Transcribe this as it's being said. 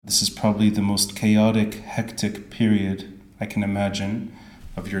this is probably the most chaotic, hectic period I can imagine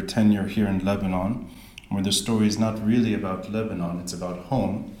of your tenure here in Lebanon, where the story is not really about Lebanon, it's about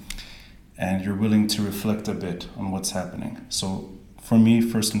home, and you're willing to reflect a bit on what's happening. So for me,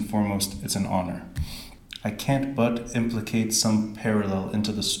 first and foremost, it's an honor. I can't but implicate some parallel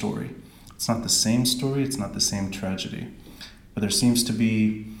into the story. It's not the same story, it's not the same tragedy, but there seems to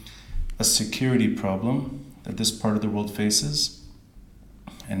be a security problem that this part of the world faces,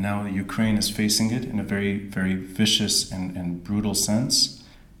 and now Ukraine is facing it in a very, very vicious and brutal sense.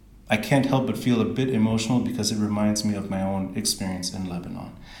 I can't help but feel a bit emotional because it reminds me of my own experience in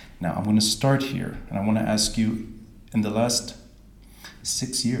Lebanon. Now, I'm going to start here, and I want to ask you, in the last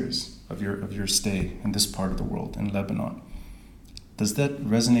 6 years of your stay in this part of the world, in Lebanon, does that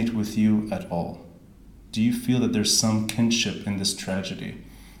resonate with you at all? Do you feel that there's some kinship in this tragedy?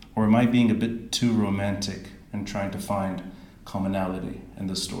 Or am I being a bit too romantic and trying to find commonality in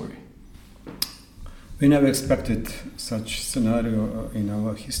the story? We never expected such scenario in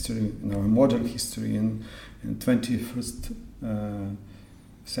our history, in our modern history, in 21st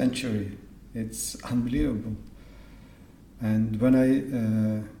century. It's unbelievable. And when I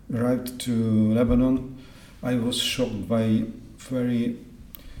arrived to Lebanon, I was shocked by very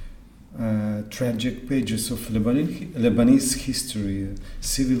tragic pages of Lebanese history,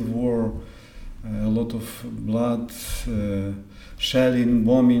 civil war, a lot of blood, shelling,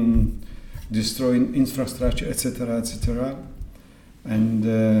 bombing, destroying infrastructure, etc., etc. And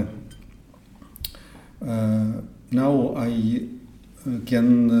now I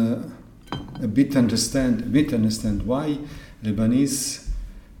can a bit understand why Lebanese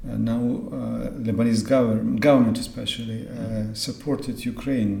Lebanese government especially supported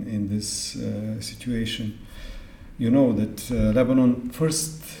Ukraine in this situation. You know that Lebanon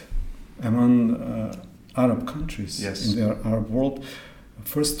first among Arab countries in the Arab world,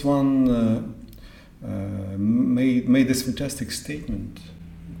 first one made this fantastic statement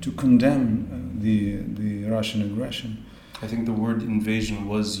to condemn the Russian aggression. I think the word invasion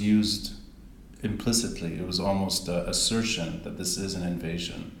was used implicitly. It was almost an assertion that this is an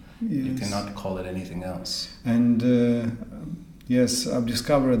invasion. Yes. You cannot call it anything else. And yes, I've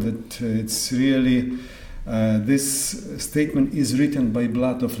discovered that it's really this statement is written by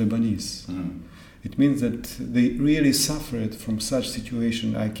blood of Lebanese. Mm. It means that they really suffered from such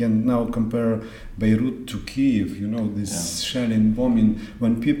situation. I can now compare Beirut to Kiev. You know, this shelling, bombing,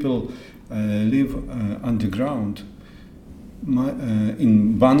 when people live underground.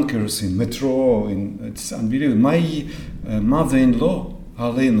 In bunkers, in metro, it's unbelievable. My mother-in-law,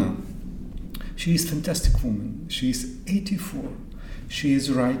 Alena, she is a fantastic woman. She is 84. She is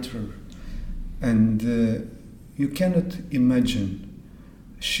a writer. And you cannot imagine.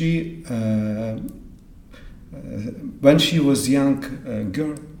 She, when she was young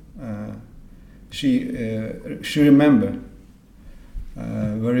girl, she remembered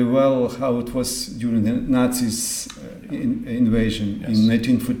very well how it was during the Nazis' invasion in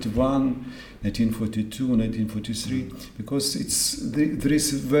 1941, 1942, 1943, because there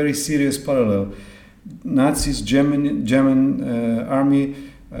is a very serious parallel. Nazis, German army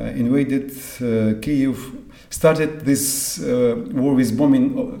invaded Kiev, started this war with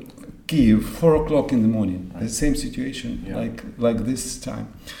bombing Kiev 4 o'clock in the morning. Right. The same situation like this time,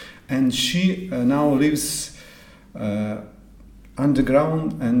 and she now lives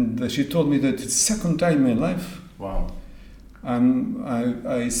underground, and she told me that it's the second time in my life. Wow.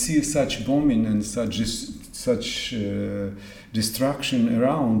 I see such bombing and such destruction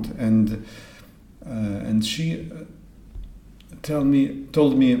around, and she told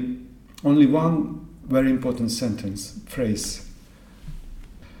me only one very important phrase.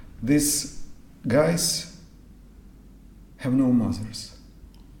 These guys have no mothers.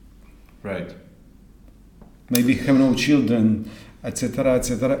 Right. Maybe have no children, etc.,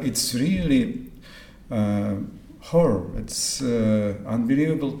 etc. It's really horror. It's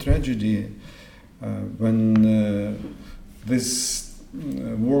unbelievable tragedy when this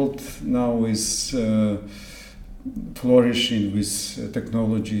world now is flourishing with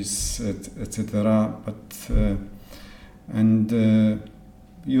technologies, etc. But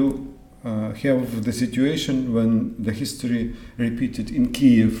you have the situation when the history repeated in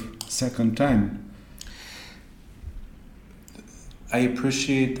Kiev second time. I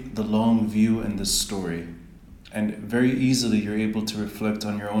appreciate the long view in this story, and very easily you're able to reflect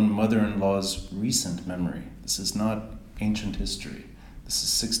on your own mother-in-law's recent memory. This is not ancient history. This is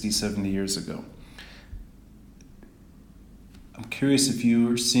 60, 70 years ago. I'm curious if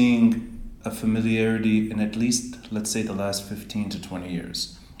you're seeing a familiarity in at least, let's say, the last 15 to 20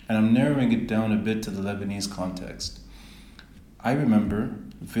 years. And I'm narrowing it down a bit to the Lebanese context. I remember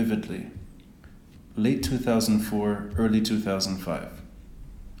vividly. Late 2004, early 2005.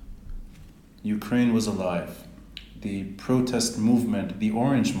 Ukraine was alive. The protest movement, the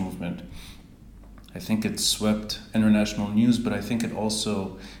Orange movement, I think it swept international news, but I think it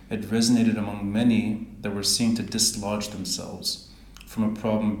resonated among many that were seeking to dislodge themselves from a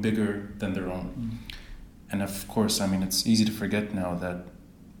problem bigger than their own. And of course, it's easy to forget now that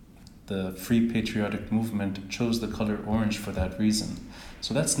the Free Patriotic Movement chose the color orange for that reason.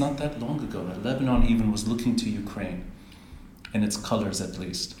 So that's not that long ago that Lebanon even was looking to Ukraine, in its colors at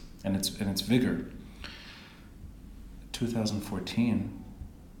least, and its vigor. 2014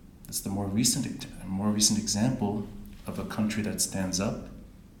 is the more recent example of a country that stands up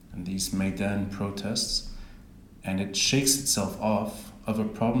in these Maidan protests, and it shakes itself off of a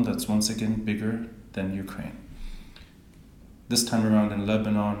problem that's once again bigger than Ukraine. This time around in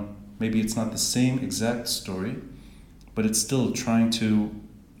Lebanon, maybe it's not the same exact story, but it's still trying to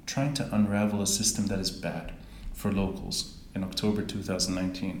unravel a system that is bad for locals in October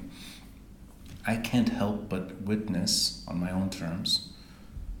 2019. I can't help but witness, on my own terms,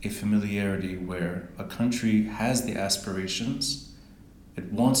 a familiarity where a country has the aspirations,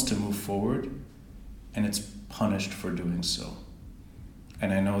 it wants to move forward, and it's punished for doing so.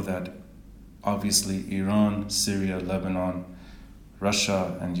 And I know that obviously Iran, Syria, Lebanon,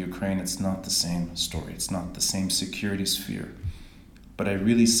 Russia, and Ukraine, it's not the same story. It's not the same security sphere. But I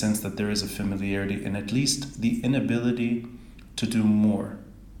really sense that there is a familiarity in at least the inability to do more.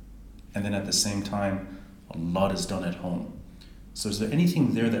 And then at the same time, a lot is done at home. So is there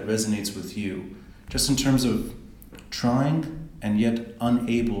anything there that resonates with you, just in terms of trying and yet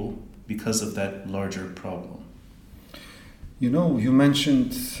unable because of that larger problem? You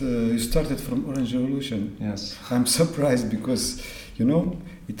mentioned, you started from Orange Revolution. Yes. I'm surprised because,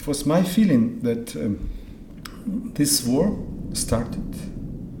 it was my feeling that this war started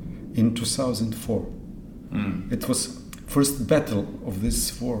in 2004. It was first battle of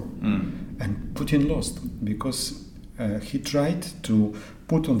this war. And Putin lost because he tried to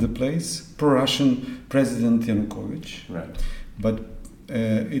put on the place pro-Russian President Yanukovych. Right. But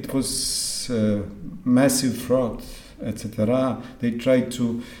it was massive fraud, etc. They tried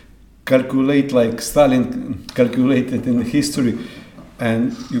to calculate like Stalin calculated in history,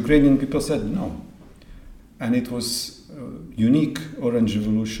 and Ukrainian people said no. And it was unique Orange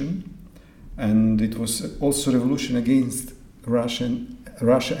Revolution, and it was also revolution against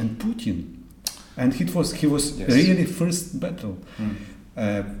Russia and Putin. And he was yes. Really first battle.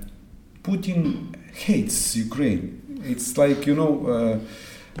 Putin hates Ukraine. It's like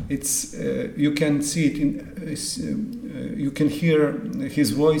it's you can see it in you can hear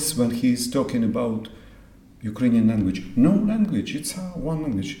his voice when he is talking about Ukrainian language. No language. It's one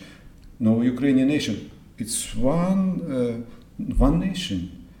language. No Ukrainian nation. It's one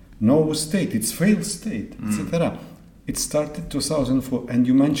nation. No state. It's failed state, etc. It started 2004, and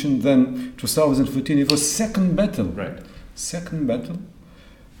you mentioned then 2014. It was second battle. Right. Second battle,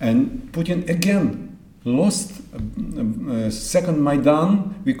 and Putin again lost second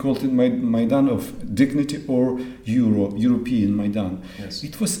Maidan. We called it Maidan of dignity or European Maidan. Yes.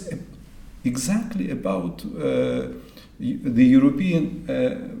 It was exactly about the European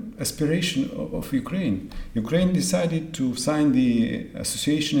aspiration of Ukraine. Ukraine decided to sign the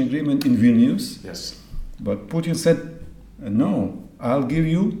association agreement in Vilnius. Yes. But Putin said, no, I'll give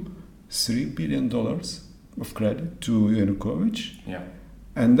you $3 billion of credit to Yanukovych. Yeah.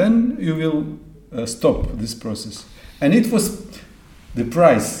 And then you will stop this process. And it was the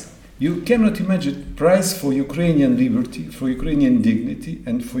price. You cannot imagine price for Ukrainian liberty, for Ukrainian dignity,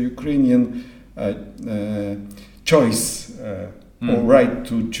 and for Ukrainian choice or right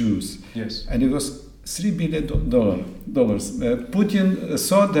to choose. Yes. And it was $3 billion. Putin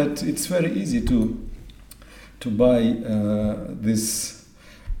saw that it's very easy to buy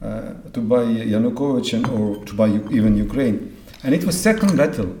to buy Yanukovych or to buy even Ukraine. And it was second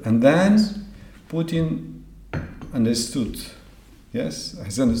battle. And then Putin understood,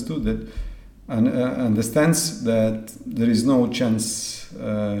 has understood that and understands that there is no chance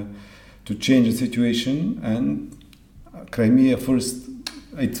to change the situation. And Crimea first,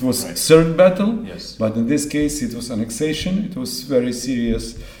 it was third battle, yes. But in this case it was annexation. It was very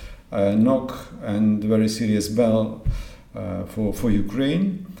serious knock and very serious bell for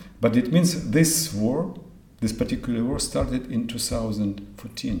Ukraine. But it means this particular war started in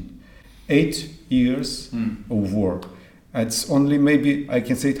 2014. 8 years of war. It's only maybe, I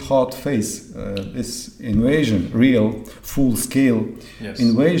can say it, hard phase, this invasion, real full-scale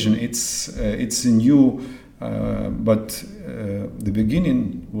invasion. It's a new, but the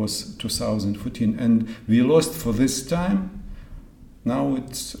beginning was 2014. And we lost for this time Now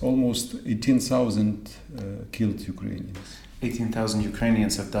it's almost 18,000 killed Ukrainians. 18,000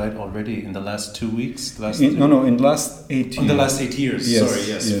 Ukrainians have died already in the last 2 weeks? In the last 8 years. In the last 8 years, yes, sorry,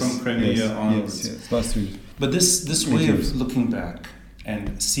 yes, from Crimea onwards. Yes, last year. But this way of looking back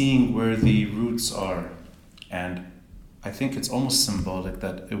and seeing where the roots are, and I think it's almost symbolic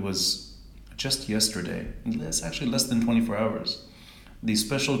that it was just yesterday, it's actually less than 24 hours, the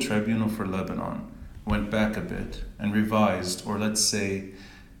Special Tribunal for Lebanon went back a bit and revised, or let's say,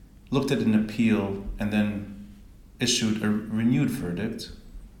 looked at an appeal and then issued a renewed verdict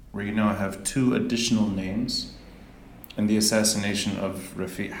where you now have 2 additional names in the assassination of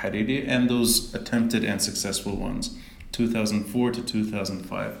Rafiq Hariri and those attempted and successful ones, 2004 to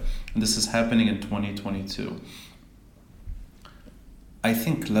 2005. And this is happening in 2022. I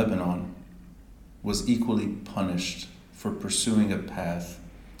think Lebanon was equally punished for pursuing a path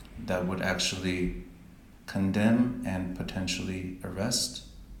that would actually condemn and potentially arrest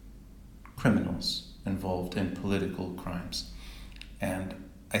criminals involved in political crimes. And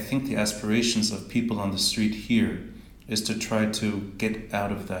I think the aspirations of people on the street here is to try to get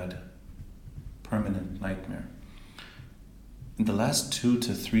out of that permanent nightmare. In the last 2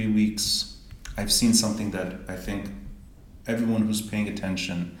 to 3 weeks, I've seen something that I think everyone who's paying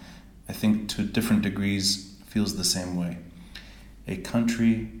attention, I think to different degrees, feels the same way. A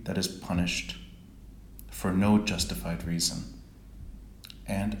country that is punished for no justified reason,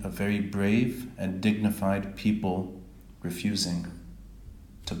 and a very brave and dignified people refusing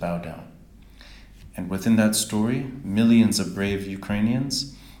to bow down. And within that story, millions of brave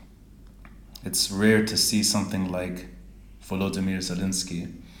Ukrainians. It's rare to see something like Volodymyr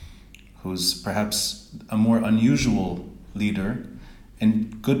Zelensky, who's perhaps a more unusual leader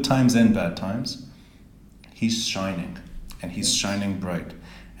in good times and bad times. He's shining, and he's shining bright.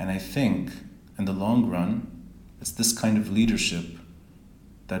 And I think, in the long run, it's this kind of leadership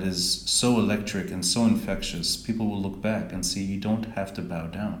that is so electric and so infectious. People will look back and see you don't have to bow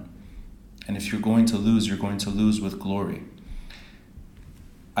down. And if you're going to lose, you're going to lose with glory.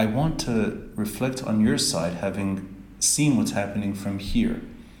 I want to reflect on your side, having seen what's happening from here.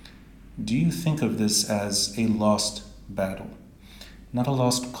 Do you think of this as a lost battle? Not a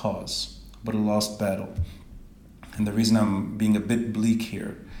lost cause, but a lost battle. And the reason I'm being a bit bleak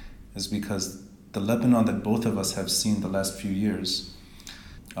here is because the Lebanon that both of us have seen the last few years,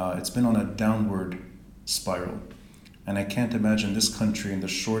 it's been on a downward spiral. And I can't imagine this country in the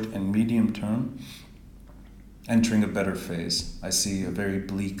short and medium term entering a better phase. I see a very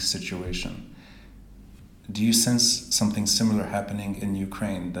bleak situation. Do you sense something similar happening in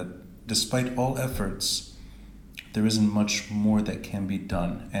Ukraine, that despite all efforts, there isn't much more that can be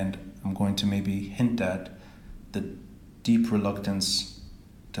done? And I'm going to maybe hint at the deep reluctance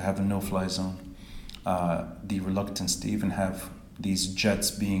to have a no-fly zone, the reluctance to even have these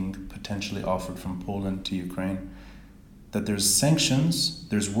jets being potentially offered from Poland to Ukraine, that there's sanctions,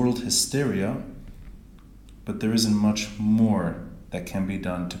 there's world hysteria, but there isn't much more that can be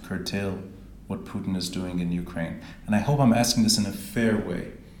done to curtail what Putin is doing in Ukraine. And I hope I'm asking this in a fair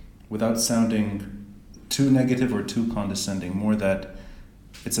way, without sounding too negative or too condescending, more that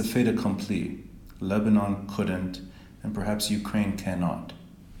it's a fait accompli. Lebanon couldn't, and perhaps Ukraine cannot.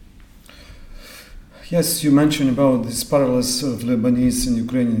 Yes, you mentioned about these parallels of Lebanese and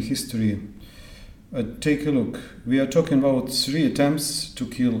Ukrainian history. Take a look. We are talking about 3 attempts to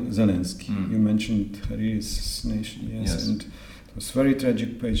kill Zelensky. You mentioned Hariri's assassination, yes, and it was a very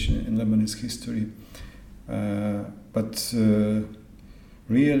tragic page in Lebanese history. But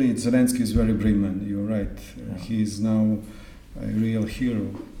really, Zelensky is a very brave man. You're right. He is now a real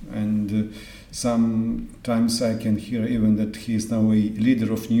hero, and sometimes I can hear even that he is now a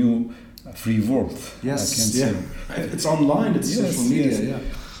leader of new free world. Yes, I can say. It's online. It's social media. Yes. Yeah.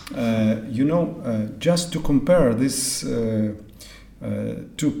 Just to compare these 2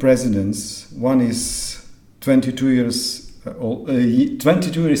 presidents, one is 22 years old,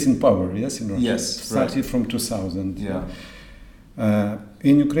 22 years in power, yes, in Russia. Yes, started right. from 2000. Yeah.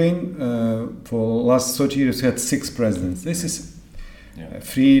 In Ukraine, for last 30 years, we had 6 presidents. This is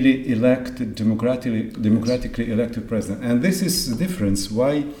freely elected, democratically elected president, and this is the difference.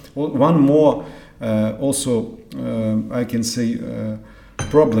 Why? One more, also, I can say.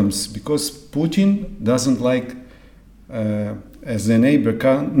 Problems, because Putin doesn't like, as a neighboring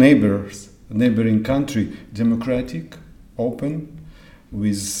country, democratic, open,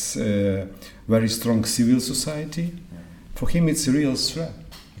 with very strong civil society. For him, it's a real threat,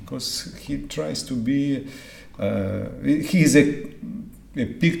 because he tries to be. He is a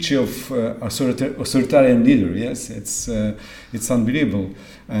picture of authoritarian leader. Yes, it's unbelievable,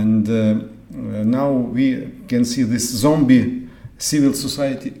 and now we can see this zombie civil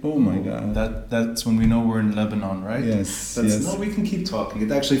society. Oh my God! That's when we know we're in Lebanon, right? Yes. No, we can keep talking.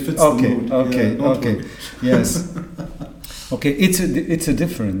 It actually fits Okay. the mood. Okay. Yeah, Okay. Yes. Okay. It's a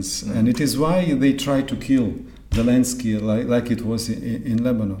difference, and it is why they try to kill Zelensky like it was in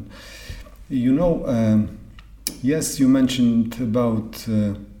Lebanon. You know. Yes, you mentioned about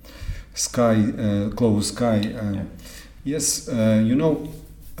close sky. Yes, you know,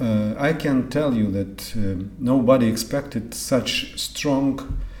 I can tell you that nobody expected such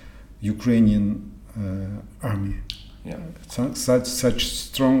strong Ukrainian army, such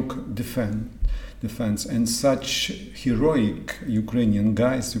strong defense, and such heroic Ukrainian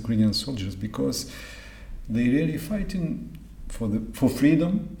guys, Ukrainian soldiers, because they really fighting for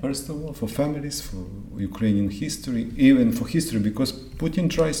freedom, first of all, for families, for Ukrainian history, even for history, because Putin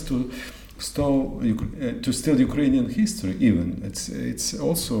tries to steal Ukrainian history. Even it's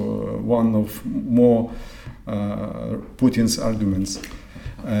also one of more Putin's arguments.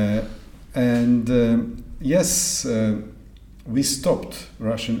 Yes, we stopped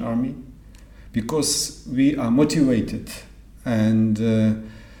Russian army because we are motivated, and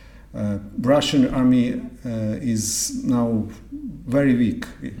Russian army is now very weak.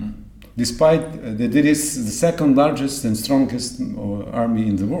 Despite that it is the second largest and strongest army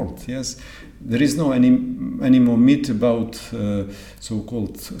in the world. Yes, there is no any more myth about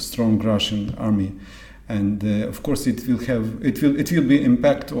so-called strong Russian army, and of course it will be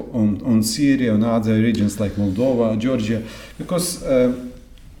impact on Syria and other regions like Moldova, Georgia, because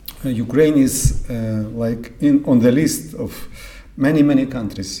Ukraine is on the list of many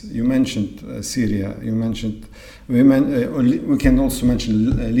countries. You mentioned Syria. You mentioned we can also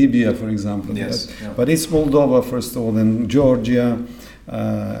mention Libya, for example. Yes. Yeah. But it's Moldova first of all, then Georgia,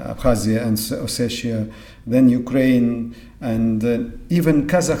 Abkhazia, and Ossetia, then Ukraine, and even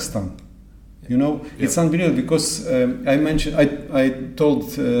Kazakhstan. You know, it's unbelievable because I told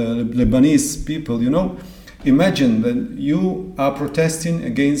Lebanese people, you know, imagine that you are protesting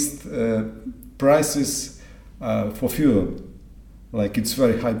against prices for fuel. Like it's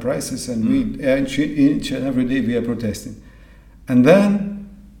very high prices, and we each and every day we are protesting. And then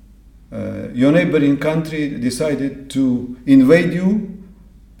your neighboring country decided to invade you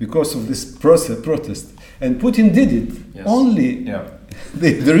because of this protest. And Putin did it. Yes. Only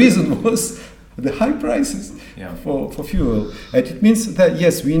the reason was the high prices for fuel. And it means that,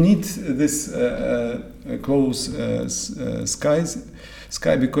 yes, we need this close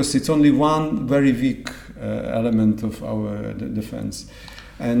sky because it's only one very weak element of our defense.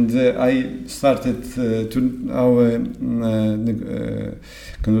 And I started our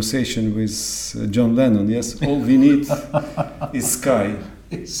conversation with John Lennon. Yes, all we need is sky,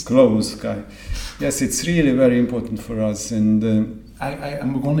 close sky. Yes, it's really very important for us. And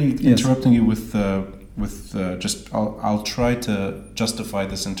I'm only interrupting you with just. I'll try to justify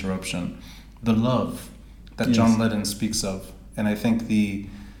this interruption. The love that John Lennon speaks of, and I think the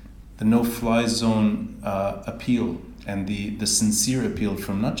no-fly zone appeal and the sincere appeal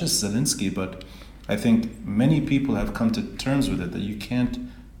from not just Zelensky, but I think many people have come to terms with it, that you can't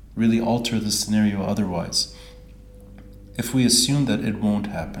really alter the scenario otherwise. If we assume that it won't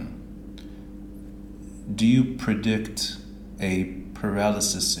happen, do you predict a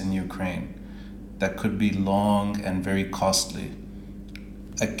paralysis in Ukraine that could be long and very costly,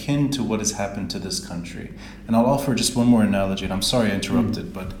 akin to what has happened to this country? And I'll offer just one more analogy, and I'm sorry I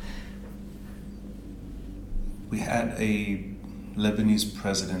interrupted, but we had a Lebanese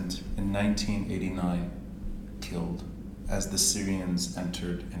president in 1989 killed as the Syrians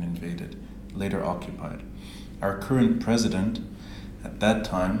entered and invaded, later occupied. Our current president at that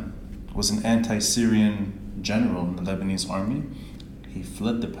time was an anti-Syrian general in the Lebanese army. He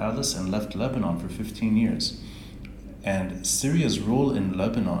fled the palace and left Lebanon for 15 years. And Syria's role in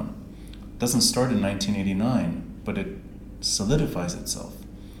Lebanon doesn't start in 1989, but it solidifies itself.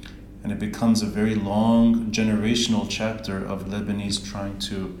 And it becomes a very long generational chapter of Lebanese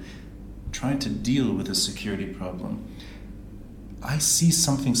trying to deal with a security problem. I see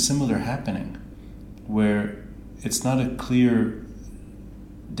something similar happening, where it's not a clear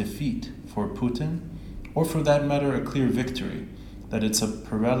defeat for Putin, or for that matter, a clear victory, that it's a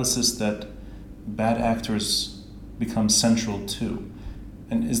paralysis that bad actors become central to.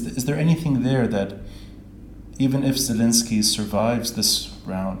 And is there anything there that, even if Zelensky survives this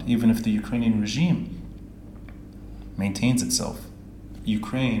round, even if the Ukrainian regime maintains itself,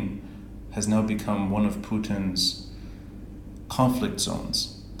 Ukraine has now become one of Putin's conflict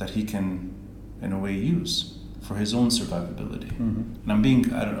zones that he can, in a way, use for his own survivability.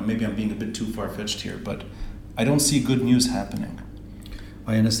 And maybe I'm being a bit too far-fetched here, but I don't see good news happening.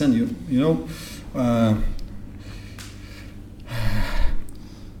 I understand you. You know,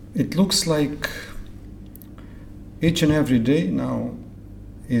 it looks like each and every day now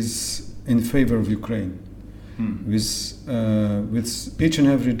is in favor of Ukraine. With each and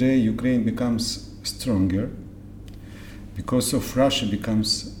every day, Ukraine becomes stronger because of Russia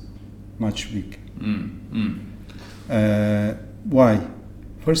becomes much weaker. Why?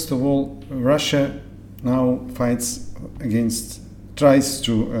 First of all, Russia now tries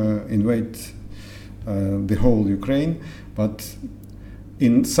to invade the whole Ukraine, but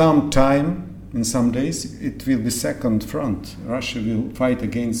in some time, in some days, it will be second front. Russia will fight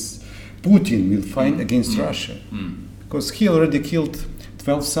against Putin, will fight against Russia, because he already killed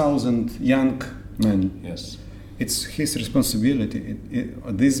 12,000 young men. Yes. It's his responsibility.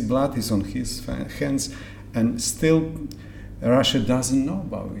 This blood is on his hands, and still Russia doesn't know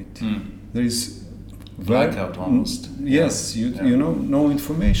about it. There is blackout almost. Yes, you know, no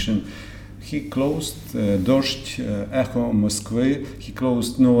information. He closed Дождь, Echo, Moskvy. He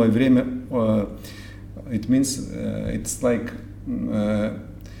closed Новое Время. It means it's like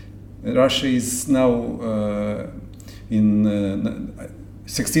Russia is now in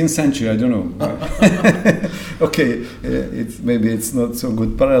 16th century. I don't know. Okay, maybe it's not so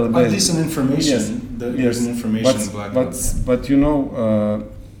good parallel. At least an information. Yes, there's an information blackout. But you know,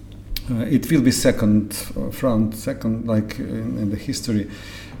 it will be second like in the history.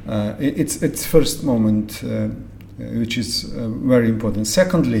 It's first moment, which is very important.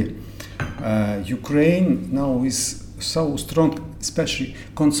 Secondly, Ukraine now is so strong, especially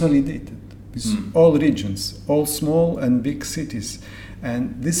consolidated with all regions, all small and big cities,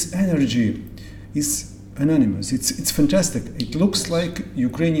 and this energy is anonymous. It's fantastic. It looks like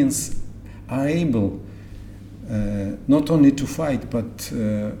Ukrainians are able not only to fight but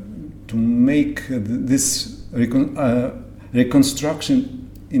to make this reconstruction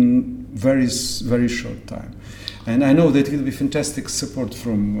in very short time. And I know that it will be fantastic support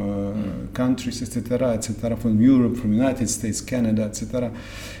from countries, etc., from Europe, from United States, Canada, etc.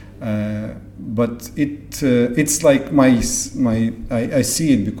 But it's like I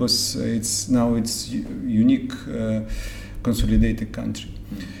see it because it's unique, consolidated country.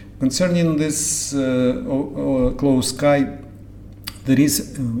 Concerning this close sky, there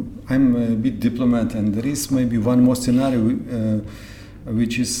is I'm a bit diplomat, and there is maybe one more scenario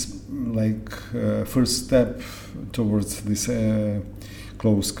which is like first step towards this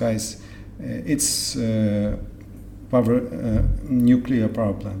closed skies. It's nuclear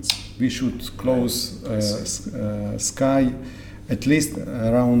power plants. We should close sky at least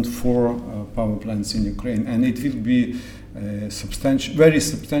around 4 power plants in Ukraine, and it will be very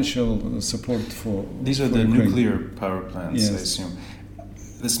substantial support for. These are the Ukraine. Nuclear power plants, Yes. I assume.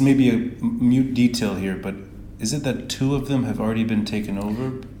 This may be a mute detail here, but is it that 2 of them have already been taken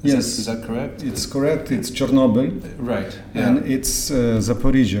over? Is that correct? It's correct. It's Chernobyl. Right. Yeah. And it's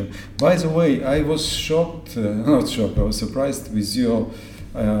Zaporizhia. By the way, I was shocked, not shocked, I was surprised with your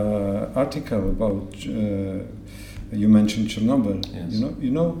article about, you mentioned Chernobyl. Yes.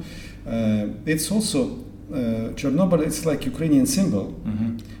 You know, it's also, Chernobyl, it's like Ukrainian symbol,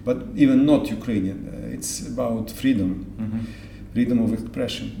 but even not Ukrainian. It's about freedom, freedom of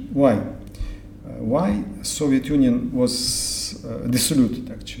expression. Why? Why Soviet Union was dissolved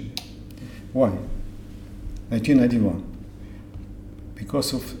actually? Why? 1991.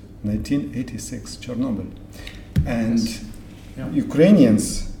 Because of 1986 Chernobyl, and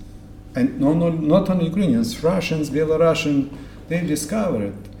Ukrainians, and not only Ukrainians, Russians, Belarusians, they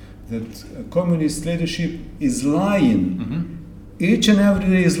discovered that communist leadership is lying. Each and every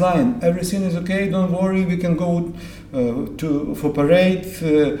day is lying. Everything is okay. Don't worry. We can go for parade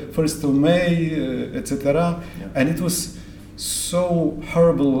 1st of May, etc. And it was so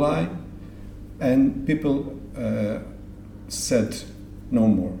horrible lie, and people said no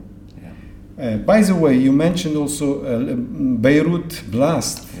more. By the way, you mentioned also Beirut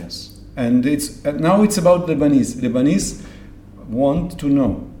blast. Yes. And now it's about Lebanese. Lebanese want to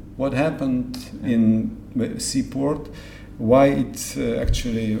know what happened in seaport, why it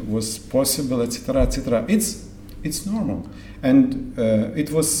actually was possible, etc., etc. It's normal, and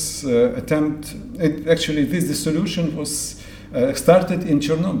it was actually this dissolution was started in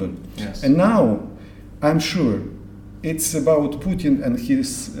Chernobyl, and now I'm sure it's about Putin and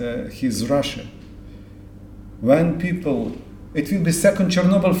his Russia. When people, it will be second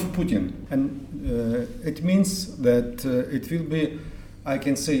Chernobyl for Putin, and it means that it will be, I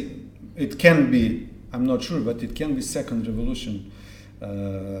can say, it can be, I'm not sure, but it can be second revolution.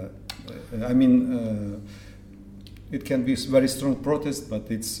 It can be very strong protest, but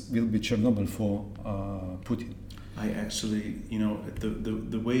it will be Chernobyl for Putin. I actually,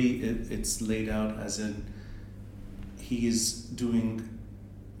 the way it's laid out, as in he is doing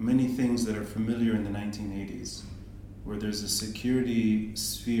many things that are familiar in the 1980s, where there's a security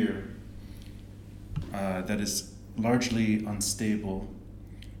sphere that is largely unstable,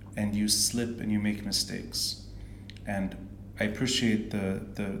 and you slip and you make mistakes. And I appreciate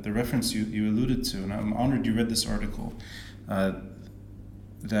the reference you alluded to, and I'm honored you read this article,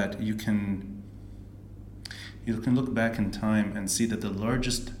 that you can look back in time and see that the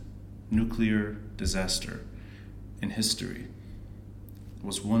largest nuclear disaster in history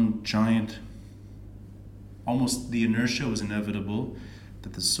was one giant, almost the inertia was inevitable,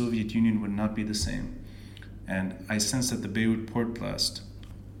 that the Soviet Union would not be the same. And I sense that the Beirut port blast,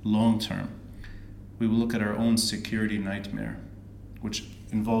 long term, we will look at our own security nightmare, which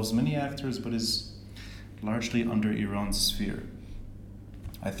involves many actors but is largely under Iran's sphere.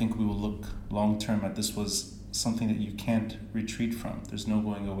 I think we will look long term at this was something that you can't retreat from. There's no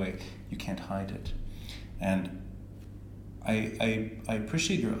going away. You can't hide it. And I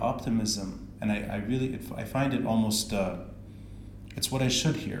appreciate your optimism, and I find it almost, it's what I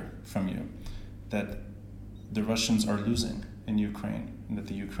should hear from you, that the Russians are losing in Ukraine, and that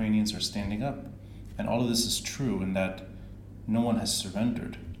the Ukrainians are standing up. And all of this is true, and that no one has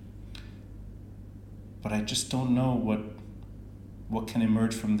surrendered. But I just don't know what can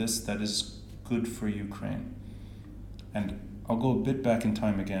emerge from this that is good for Ukraine. And I'll go a bit back in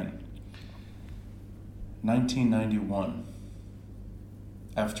time again. 1991,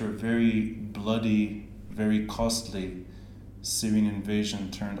 after a very bloody, very costly Syrian invasion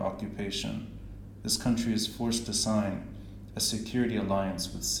turned occupation, this country is forced to sign a security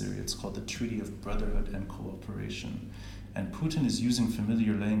alliance with Syria. It's called the Treaty of Brotherhood and Cooperation. And Putin is using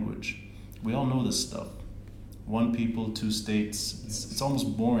familiar language. We all know this stuff. One people, two states. It's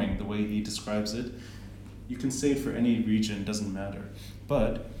almost boring the way he describes it. You can say it for any region, doesn't matter.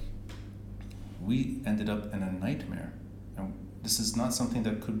 But we ended up in a nightmare. And this is not something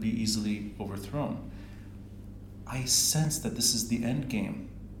that could be easily overthrown. I sense that this is the end game,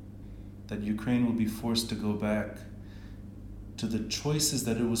 that Ukraine will be forced to go back to the choices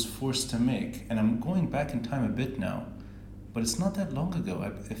that it was forced to make. And I'm going back in time a bit now, but it's not that long ago.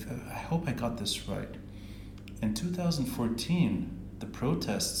 I hope I got this right. In 2014, the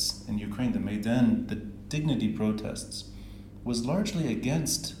protests in Ukraine, the Maidan, the dignity protests, was largely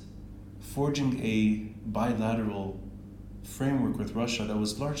against forging a bilateral framework with Russia that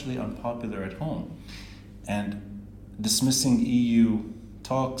was largely unpopular at home, and dismissing EU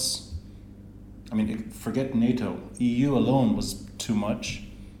talks. I mean, forget NATO. EU alone was too much.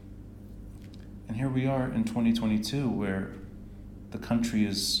 And here we are in 2022, where the country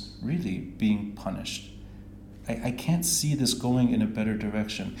is really being punished. I can't see this going in a better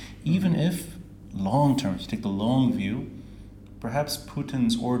direction. Even if, long term, if you take the long view, perhaps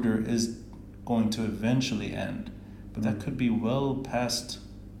Putin's order is going to eventually end. But that could be well past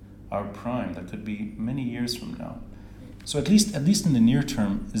our prime. That could be many years from now. So at least in the near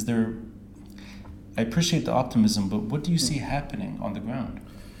term, is there... I appreciate the optimism, but what do you see happening on the ground?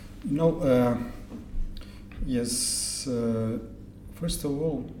 Yes. First of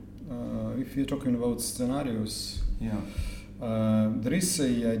all, if you're talking about scenarios, there is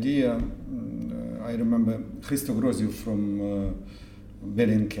a idea. I remember Christo Groziev from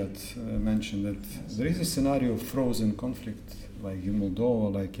Bellingcat mentioned that there is a scenario of frozen conflict, like in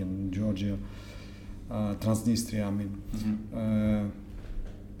Moldova, like in Georgia, Transnistria. I mean,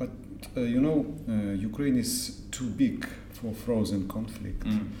 but Ukraine is too big for frozen conflict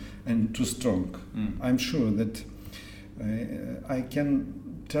and too strong. I'm sure that I can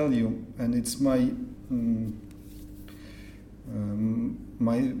tell you, and it's my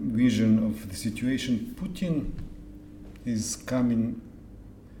vision of the situation. Putin is coming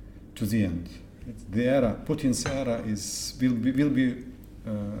to the end. The era, Putin's era, will be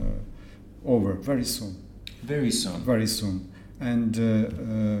over very soon. Very soon. Very soon. And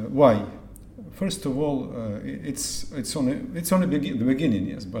why? First of all, it's only the beginning,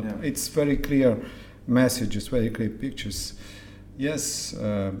 yes, but it's very clear messages, very clear pictures. Yes,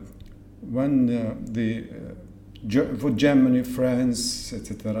 when for Germany, France,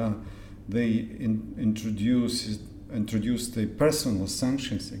 etc., they introduced the personal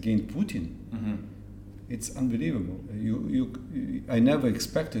sanctions against Putin. It's unbelievable. I never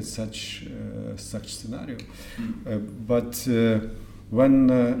expected such scenario. But when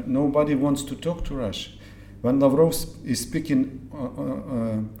nobody wants to talk to Russia, when Lavrov is speaking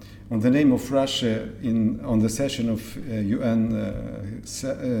on the name of Russia on the session of UN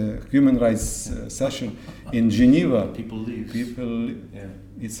human rights session in Geneva, people leave.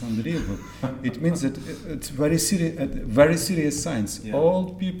 It's unbelievable. It means that it's very serious signs.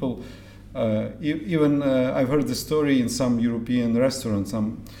 All people Even I've heard the story in some European restaurants.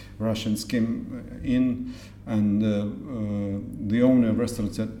 Some Russians came in, and the owner of the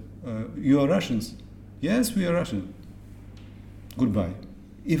restaurant said, "You are Russians?" "Yes, we are Russian." Goodbye.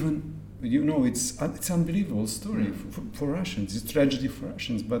 Even it's unbelievable story for Russians. It's tragedy for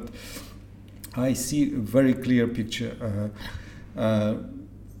Russians, but I see a very clear picture.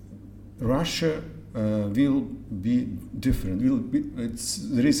 Russia will be different.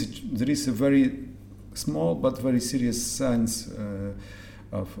 There is a very small but very serious signs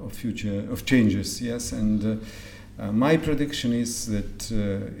of future of changes. Yes, and my prediction is that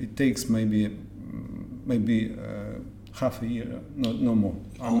it takes maybe half a year, no more.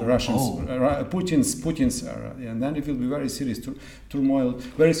 Putin's era, and then it will be very serious turmoil,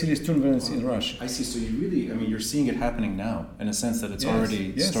 very serious turbulence in Russia. I see. So you really, you're seeing it happening now, in a sense that it's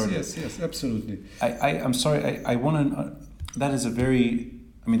already started. Yes, absolutely. I'm sorry. I want to. That is a very.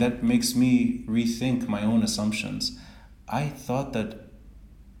 That makes me rethink my own assumptions. I thought that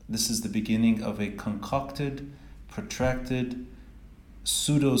this is the beginning of a concocted, protracted,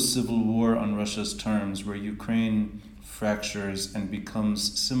 pseudo-civil war on Russia's terms, where Ukraine fractures and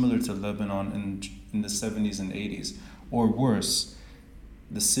becomes similar to Lebanon in the 70s and 80s. Or worse,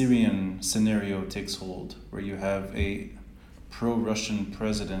 the Syrian scenario takes hold, where you have a pro-Russian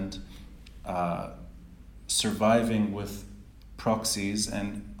president surviving with proxies,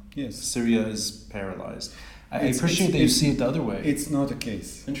 and Syria is paralyzed. I appreciate that you see it the other way. It's not the case.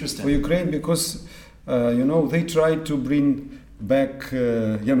 Interesting. For Ukraine, because, they tried to bring back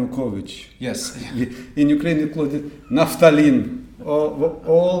Yanukovych. Yes. In Ukraine, they called it naphthalene,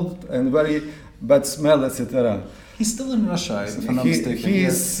 old and very bad smell, etc. He's still in Russia, if I'm not mistaken. He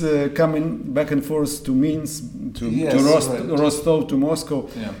is coming back and forth to Minsk, to Rostov, to Moscow.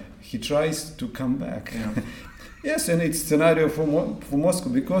 Yeah. He tries to come back. Yeah. Yes, and it's scenario for Moscow,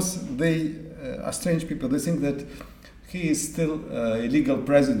 because they are strange people. They think that he is still a legal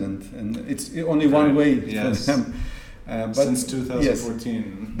president, and it's only one way for them. But since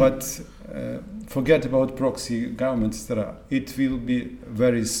 2014. But forget about proxy governments, etc. It will be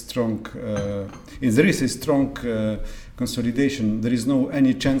very strong. If there is a strong consolidation, there is no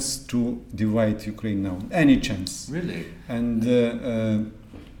any chance to divide Ukraine now. Any chance. Really? And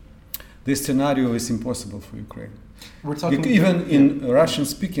this scenario is impossible for Ukraine. We're talking even in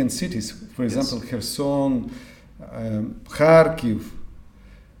Russian-speaking cities, for example, Kherson, Kharkiv,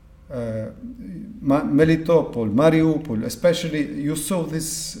 Melitopol, Mariupol, especially, you saw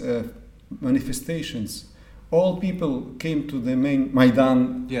these manifestations. All people came to the main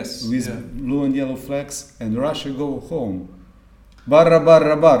Maidan with blue and yellow flags, and Russia go home. Barra,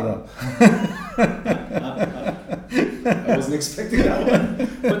 barra, barra. I wasn't expecting that one.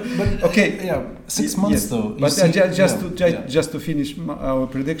 But okay. 6 months though. But just to finish our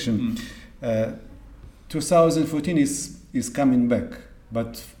prediction, 2014 is coming back,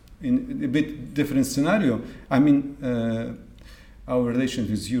 but in a bit different scenario. Our relation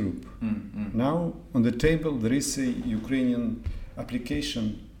with Europe. Now on the table there is a Ukrainian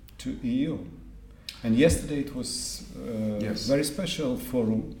application to EU, and yesterday it was very special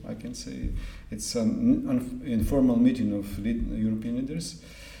forum. I can say it's an informal meeting of European leaders.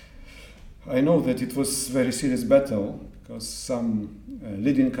 I know that it was very serious battle, because some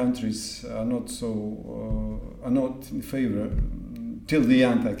leading countries are not in favor till the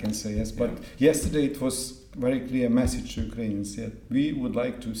end, I can say, yes. But yesterday it was very clear message to Ukrainians that we would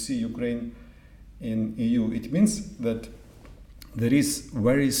like to see Ukraine in EU. It means that there is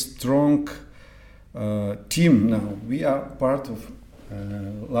very strong team now. We are part of a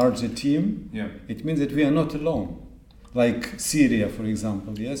larger team. Yeah. It means that we are not alone. Like Syria, for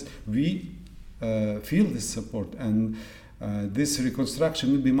example, yes, we feel this support, and this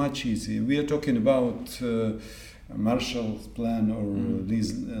reconstruction will be much easier. We are talking about Marshall's Plan or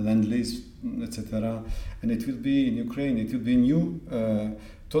Land-Lease, etc. And it will be in Ukraine. It will be new,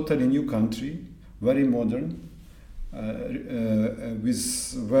 totally new country, very modern, with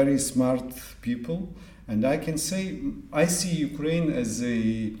very smart people. And I can say I see Ukraine as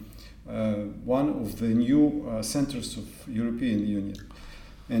one of the new centers of European Union.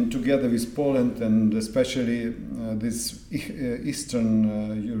 And together with Poland, and especially this Eastern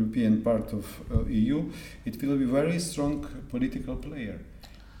European part of EU, it will be a very strong political player.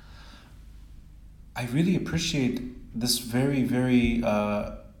 I really appreciate this very, very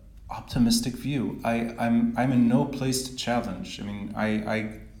optimistic view. I'm in no place to challenge.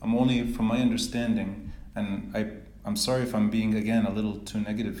 I'm only from my understanding, and I'm sorry if I'm being again a little too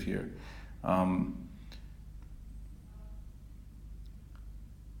negative here.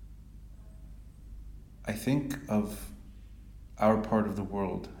 our part of the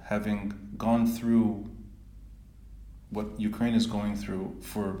world, having gone through what Ukraine is going through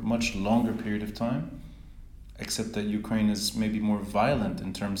for a much longer period of time, except that Ukraine is maybe more violent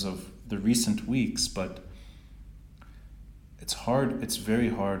in terms of the recent weeks, but it's very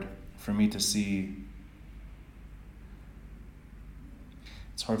hard for me to see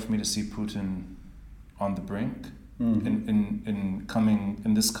Putin on the brink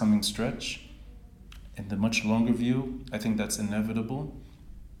in this coming stretch. In the much longer view, I think that's inevitable.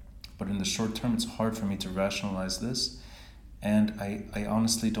 But in the short term, it's hard for me to rationalize this. And I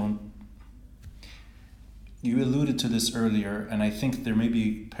honestly don't... You alluded to this earlier, and I think there may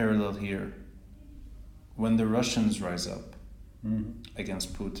be parallel here. When the Russians rise up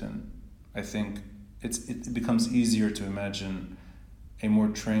against Putin, I think it becomes easier to imagine a more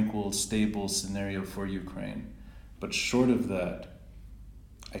tranquil, stable scenario for Ukraine. But short of that,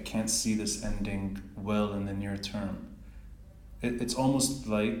 I can't see this ending well in the near term. It's almost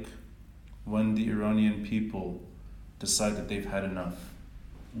like when the Iranian people decide that they've had enough.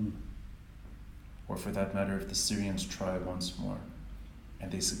 Or for that matter, if the Syrians try once more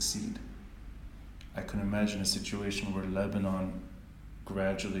and they succeed. I can imagine a situation where Lebanon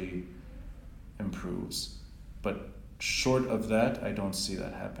gradually improves. But short of that, I don't see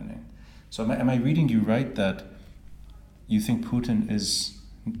that happening. So am I reading you right that you think Putin is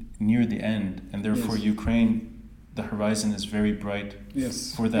near the end, and therefore Yes. Ukraine, the horizon is very bright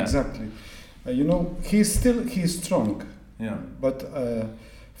for that? Exactly. He's strong. Yeah. But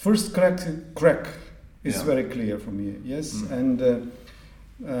first crack is very clear for me. Yes, and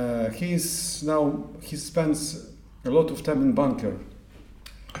he spends a lot of time in bunker.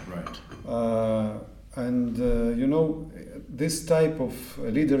 Right. And this type of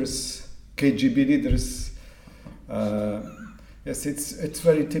leaders, KGB leaders, yes, it's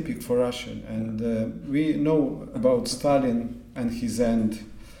very typical for Russian, and we know about Stalin and his end,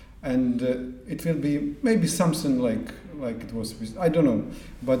 and it will be maybe something like it was with, I don't know,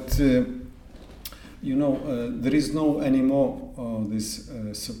 but there is no anymore this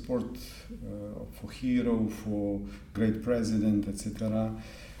support for hero, for great president, etc.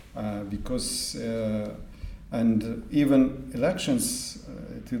 Because and even elections,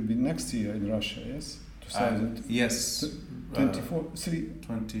 it will be next year in Russia, yes? 2000. Yes.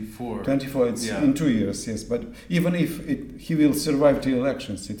 24. 24. It's in 2 years, yes. But even if he will survive the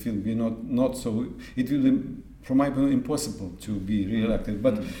elections, it will be not so. It will be, from my point, impossible to be re-elected.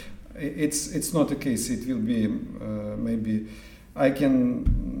 But it's not the case. It will be maybe. I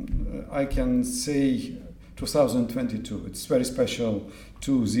can say 2022. It's very special.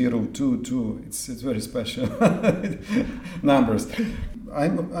 2022. It's very special numbers.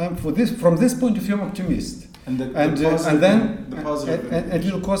 I'm from this point of view, I'm optimist. And it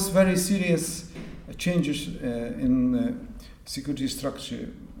will cause very serious changes in security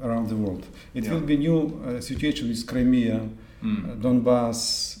structure around the world. It will be new situation with Crimea,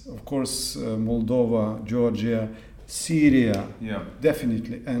 Donbass, of course, Moldova, Georgia, Syria,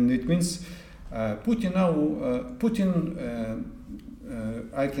 definitely. And it means Putin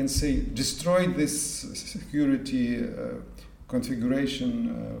I can say, destroyed this security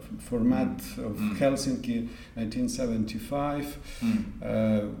configuration format of Helsinki 1975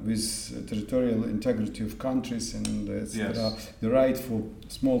 with territorial integrity of countries and the right for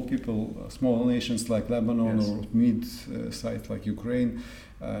small people, small nations like Lebanon or mid-side like Ukraine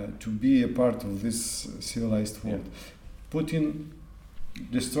to be a part of this civilized world. Putin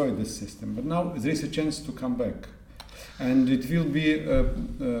destroyed this system, but now there is a chance to come back. And it will be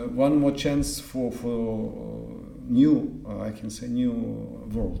one more chance for new, I can say, new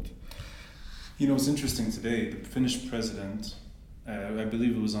world. It's interesting today. The Finnish president, I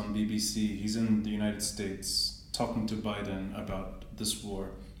believe it was on BBC, he's in the United States talking to Biden about this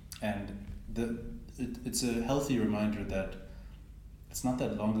war. And it's a healthy reminder that it's not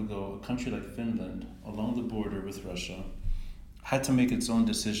that long ago, a country like Finland, along the border with Russia, had to make its own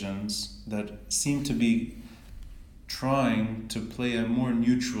decisions that seemed to be trying to play a more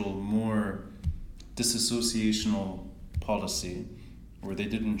neutral, more disassociational policy, where they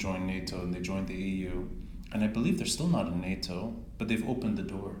didn't join NATO and they joined the EU. And I believe they're still not in NATO, but they've opened the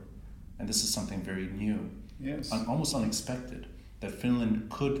door. And this is something very new. Yes. Almost unexpected, that Finland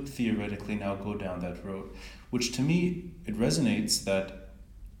could theoretically now go down that road, which to me, it resonates that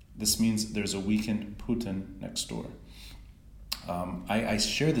this means there's a weakened Putin next door. I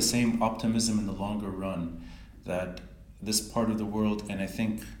share the same optimism in the longer run that this part of the world, and I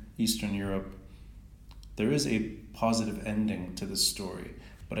think Eastern Europe, there is a positive ending to this story.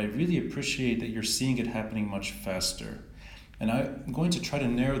 But I really appreciate that you're seeing it happening much faster. And I'm going to try to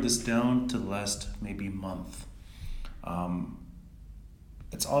narrow this down to the last maybe month.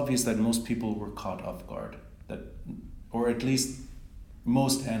 it's obvious that most people were caught off guard, or at least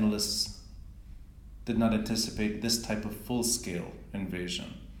most analysts did not anticipate this type of full-scale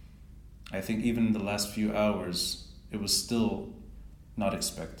invasion. I think even in the last few hours, it was still not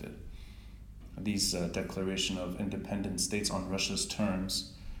expected. These declaration of independent states on Russia's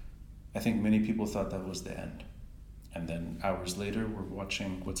terms, I think many people thought that was the end. And then hours later, we're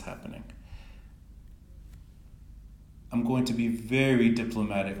watching what's happening. I'm going to be very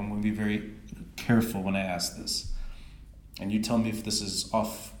diplomatic. I'm going to be very careful when I ask this. And you tell me if this is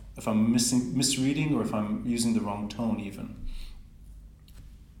off, if I'm misreading or if I'm using the wrong tone even.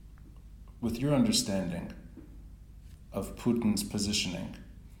 With your understanding of Putin's positioning,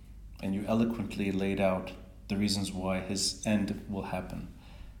 and you eloquently laid out the reasons why his end will happen,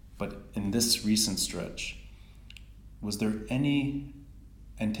 but in this recent stretch, was there any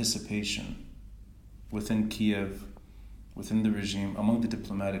anticipation within Kiev, within the regime, among the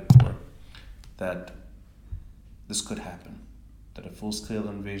diplomatic corps, that this could happen, that a full-scale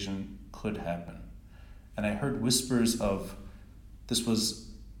invasion could happen? And I heard whispers of this was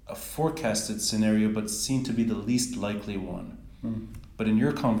a forecasted scenario, but seemed to be the least likely one. But in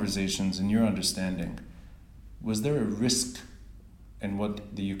your conversations, in your understanding, was there a risk in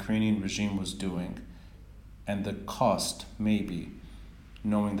what the Ukrainian regime was doing, and the cost, maybe,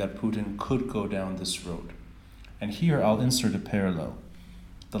 knowing that Putin could go down this road? And here I'll insert a parallel.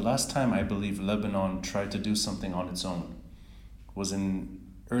 The last time I believe Lebanon tried to do something on its own was in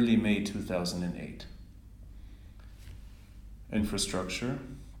early May 2008. Infrastructure,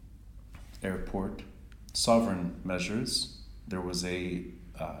 airport, sovereign measures. There was in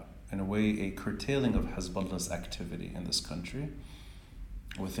a way, a curtailing of Hezbollah's activity in this country.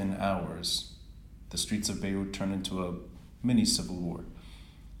 Within hours, the streets of Beirut turned into a mini civil war.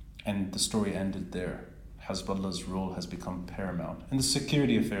 And the story ended there. Hezbollah's role has become paramount in the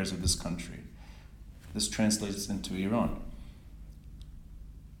security affairs of this country. This translates into Iran.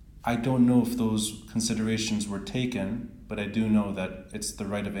 I don't know if those considerations were taken, but I do know that it's the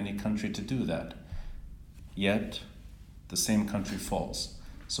right of any country to do that. Yet, the same country falls.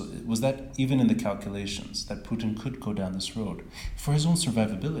 So was that even in the calculations, that Putin could go down this road for his own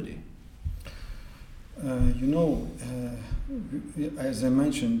survivability? As I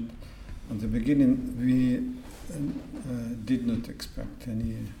mentioned at the beginning, we did not expect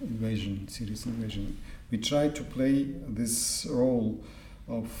any serious invasion. We tried to play this role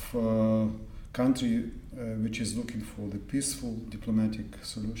of country which is looking for the peaceful diplomatic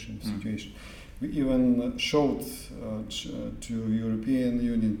solution situation. We even showed to European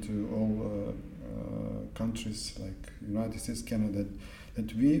Union, to all countries like United States, Canada,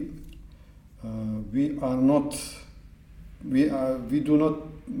 that we do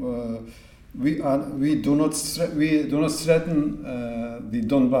not threaten the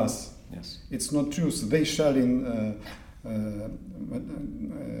Donbass. Yes. It's not true. So they shell in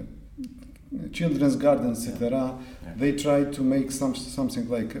children's gardens, etc. Yeah. They tried to make something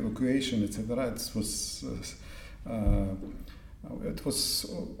like evacuation, etc. It was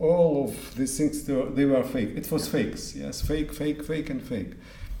all of these things. They were fake. It was fakes. Yes, fake, and fake.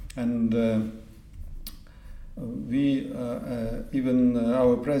 And we even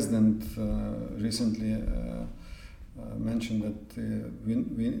our president recently mentioned that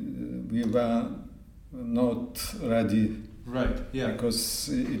we were not ready. Right. Yeah. Because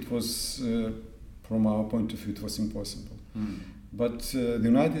it was, from our point of view, it was impossible. But the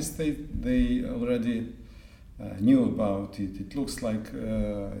United States, they already knew about it. It looks like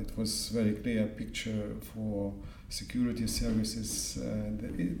it was very clear picture for security services.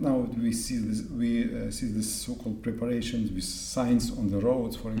 Now we see this. We see this so-called preparations with signs on the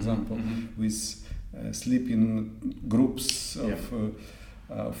roads, for example, with sleeping groups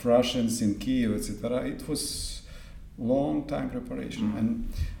of Russians in Kiev, etc. It was long time preparation, and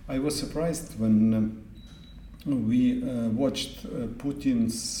I was surprised when we watched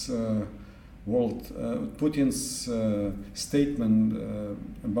Putin's statement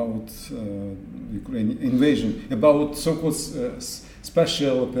about Ukraine invasion, about so-called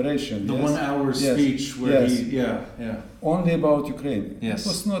special operation. The 1 hour speech where only about Ukraine. Yes. It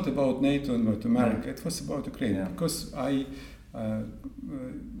was not about NATO and North America. Yeah. It was about Ukraine, Yeah. because I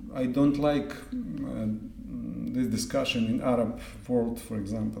don't like this discussion in Arab world, for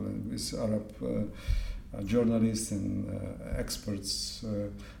example, with Arab journalists and experts,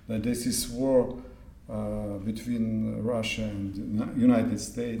 that this is war between Russia and United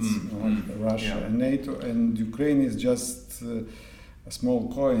States, Russia and NATO, and Ukraine is just a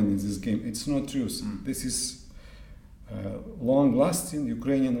small coin in this game. It's not true. This is long-lasting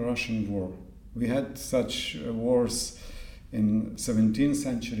Ukrainian-Russian war. We had such wars in 17th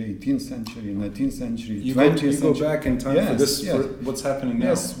century, 18th century, 19th century, You 20th century. go back in time for this, for what's happening now.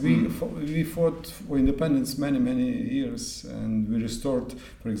 Yes, we fought for independence many years, and we restored,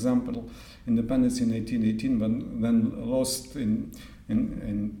 for example, independence in 1818, but then lost in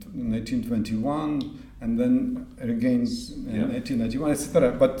 1921, and then regained in 1891,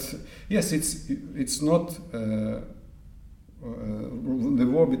 etc. But yes, it's not the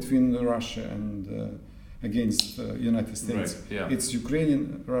war between Russia and against the United States. Right, yeah. It's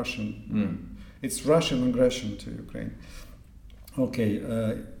Ukrainian-Russian. It's Russian aggression to Ukraine. Okay,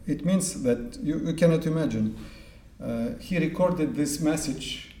 it means that you cannot imagine. He recorded this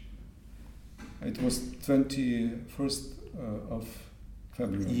message. It was 21st of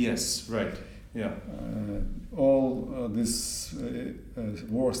February. Yes, right. Yeah. All this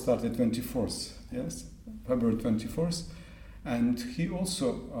war started 24th. Yes, February 24th, and he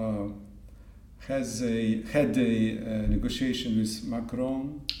also had a negotiation with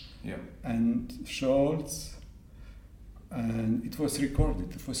Macron and Scholz, and it was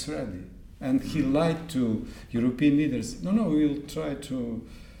recorded. It was ready, and he lied to European leaders. No, we will try to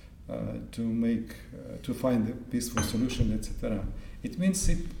find a peaceful solution, etc. It means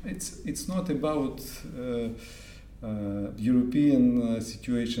it's not about European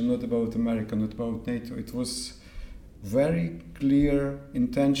situation, not about America, not about NATO. It was very clear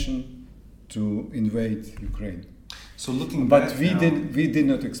intention to invade Ukraine. So looking but back we did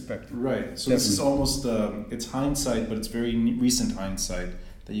not expect it. Right. So Definitely. This is almost it's hindsight, but it's very recent hindsight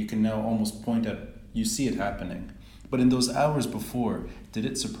that you can now almost point at. You see it happening. But in those hours before, did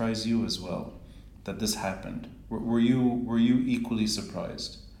it surprise you as well that this happened? Were you equally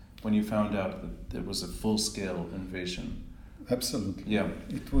surprised when you found out that there was a full-scale invasion? Absolutely. Yeah.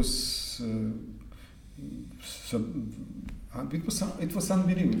 It was it was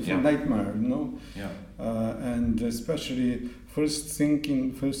unbelievable. Yeah. A nightmare, you know. Yeah. And especially first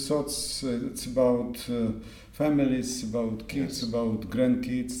thoughts. It's about families, about kids, about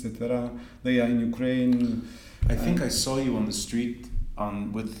grandkids, etc. They are in Ukraine. I think I saw you on the street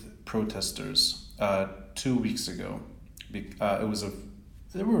with protesters 2 weeks ago.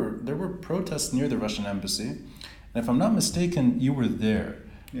 There were protests near the Russian embassy, and if I'm not mistaken, you were there.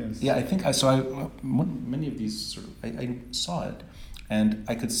 Yes. Yeah, I think I saw many of these. I saw it, and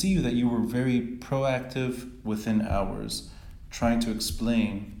I could see you that you were very proactive within hours, trying to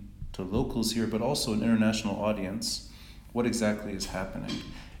explain to locals here, but also an international audience, what exactly is happening.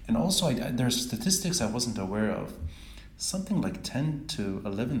 And also, there are statistics I wasn't aware of. Something like 10 to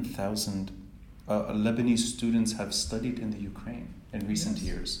 11,000 Lebanese students have studied in the Ukraine in recent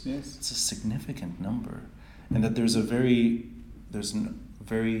years. Yes. It's a significant number, and that there's a very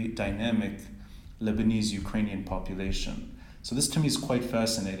dynamic Lebanese-Ukrainian population. So this to me is quite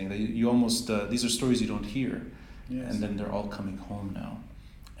fascinating. That you almost these are stories you don't hear, and then they're all coming home now.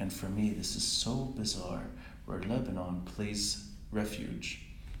 And for me, this is so bizarre, where Lebanon plays refuge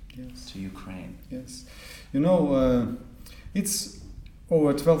to Ukraine. Yes, you know, it's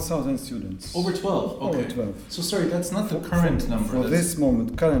over 12,000 students. Over 12. Okay. Over 12. So sorry, that's not the current number. For this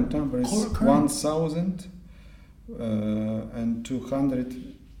moment, current number is current.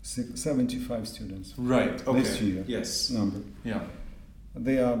 1,275 students. Right. Okay. This year. Yes. Number. Yeah.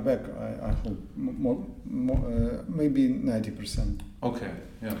 They are back. I hope maybe 90%. Okay.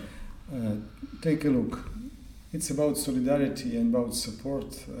 Yeah. Take a look. It's about solidarity and about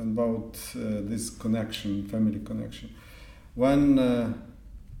support and about this connection, family connection. When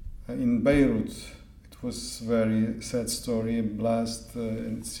in Beirut, it was very sad story, blast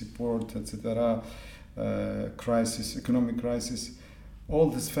and support, etc. Crisis, economic crisis. All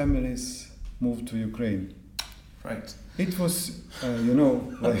these families moved to Ukraine. Right. It was,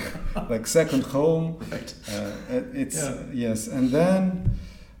 like second home. Right. Yes, and then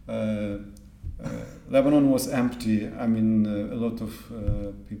Lebanon was empty. I mean, a lot of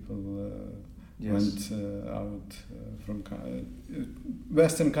people went out from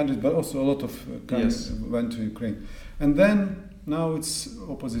Western countries, but also a lot of countries went to Ukraine. And then now it's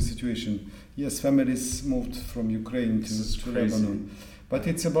opposite situation. Yes, families moved from Ukraine to Lebanon, but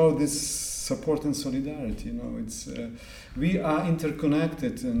it's about this support and solidarity. You know, it's we are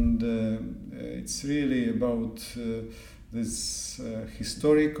interconnected, and it's really about this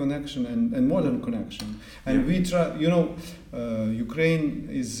historic connection and modern connection. And we try. You know, Ukraine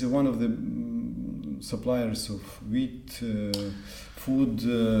is one of the suppliers of wheat, food,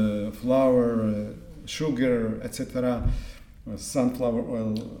 flour, sugar, etc., sunflower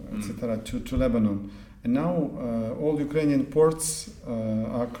oil, etc., to Lebanon. And now all Ukrainian ports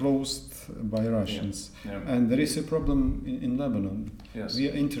are closed by Russians, and there is a problem in Lebanon. Yes. We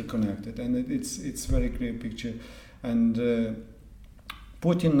are interconnected, and it's very clear picture. And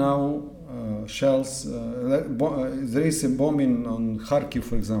Putin now shells. There is a bombing on Kharkiv,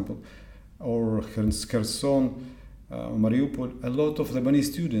 for example, or Kherson, Mariupol. A lot of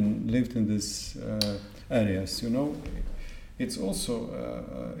Lebanese students lived in these areas. It's also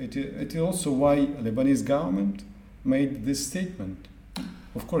it also why Lebanese government made this statement.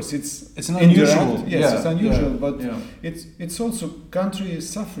 Of course, it's an unusual. Yes, yeah, it's unusual, yeah, but it's also country is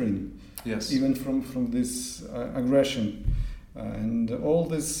suffering. Yes. Even from this aggression, and all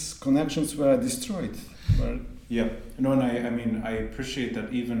these connections were destroyed. Yeah. No, and I appreciate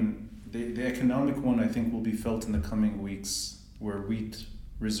that. Even the economic one, I think, will be felt in the coming weeks, where wheat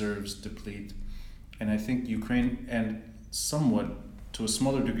reserves deplete, and I think Ukraine and somewhat to a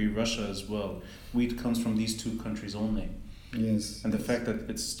smaller degree Russia as well. Wheat comes from these two countries only. Yes. And the fact that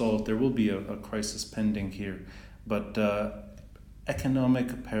it's stalled, there will be a crisis pending here, but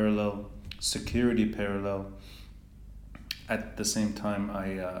economic parallel, security parallel. At the same time,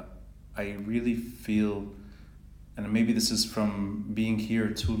 I really feel, and maybe this is from being here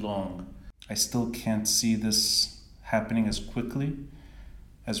too long, I still can't see this happening as quickly,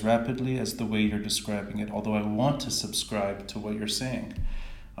 as rapidly as the way you're describing it, although I want to subscribe to what you're saying.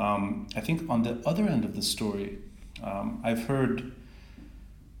 I think on the other end of the story, I've heard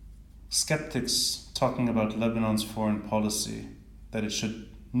skeptics talking about Lebanon's foreign policy, that it should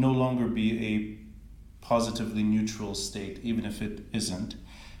no longer be a positively neutral state, even if it isn't,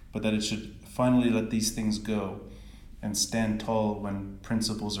 but that it should finally let these things go and stand tall when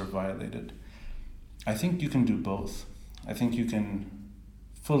principles are violated. I think you can do both. I think you can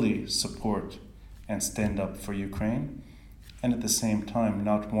fully support and stand up for Ukraine, and at the same time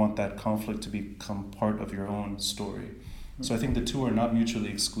not want that conflict to become part of your own story. So I think the two are not mutually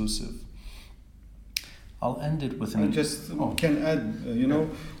exclusive. I'll end it with can add,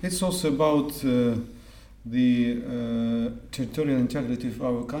 it's also about the territorial integrity of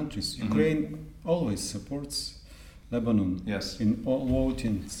our countries. Mm-hmm. Ukraine always supports Lebanon in all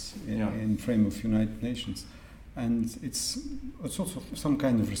votings in frame of United Nations. And it's also some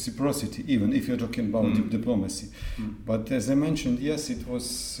kind of reciprocity, even if you're talking about diplomacy. But as I mentioned, yes, it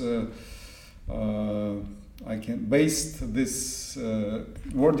was this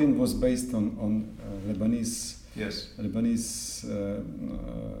wording was based on Lebanese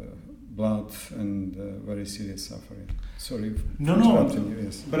blood and very serious suffering. Sorry. No.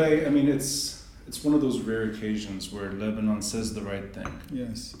 Yes. But I mean, it's one of those rare occasions where Lebanon says the right thing.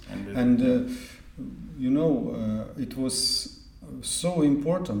 Yes. It was so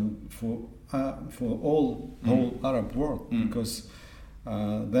important for whole Arab world, because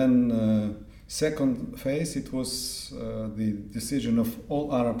then second phase, it was the decision of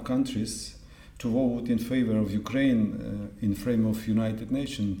all Arab countries to vote in favor of Ukraine in frame of United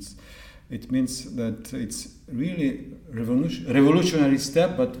Nations. It means that it's really revolutionary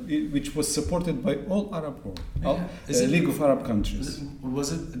step, but which was supported by all Arab world, League of Arab countries.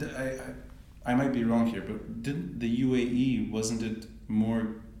 Was it? I might be wrong here, but didn't the UAE, wasn't it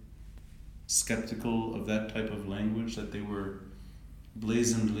more skeptical of that type of language, that they were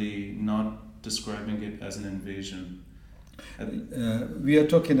blazonly not describing it as an invasion? We are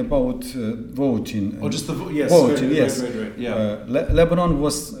talking about voting. Oh, just the yes. Voting, right. Yeah. Lebanon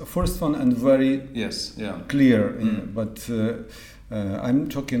was first one and very clear, but I'm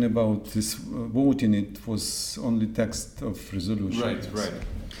talking about this voting. It was only text of resolution. Right.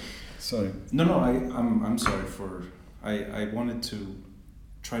 Sorry. No. I'm sorry for. I wanted to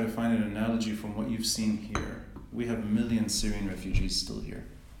try to find an analogy from what you've seen here. We have 1 million Syrian refugees still here.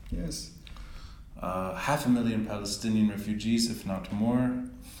 Yes. 500,000 Palestinian refugees, if not more,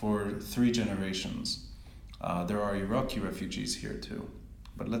 for 3 generations. There are Iraqi refugees here too,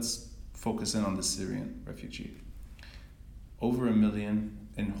 but let's focus in on the Syrian refugee. Over 1 million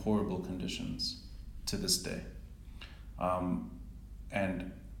in horrible conditions to this day.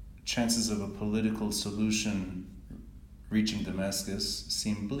 And chances of a political solution reaching Damascus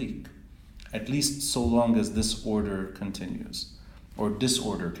seem bleak, at least so long as this order continues, or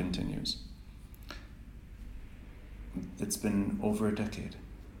disorder continues. It's been over a decade.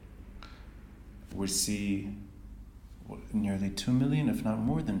 We see nearly 2 million, if not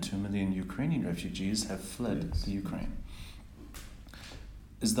more than 2 million Ukrainian refugees have fled the Ukraine.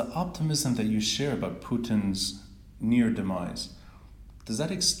 Is the optimism that you share about Putin's near demise, does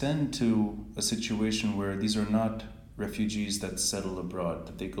that extend to a situation where these are not refugees that settle abroad,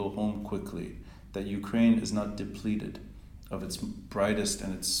 that they go home quickly, that Ukraine is not depleted of its brightest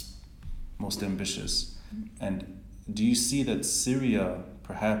and its most ambitious? And do you see that Syria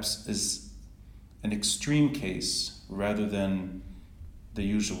perhaps is an extreme case rather than the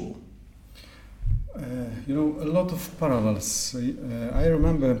usual? A lot of parallels. I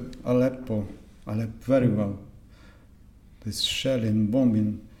remember Aleppo very well. This shelling,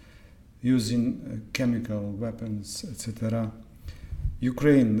 bombing, using chemical weapons, etc.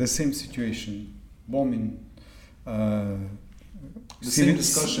 Ukraine, the same situation, bombing. Same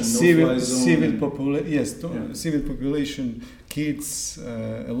discussion. Civil population, kids,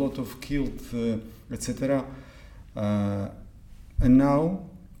 a lot of killed, etc. And now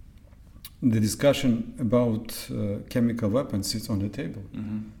the discussion about chemical weapons is on the table,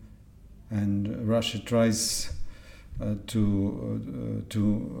 and Russia tries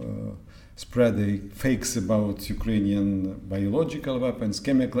to spread the fakes about Ukrainian biological weapons,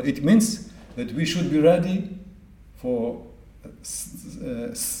 chemical. It means that we should be ready for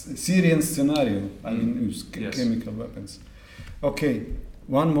Syrian scenario. I mean, use chemical weapons. Okay,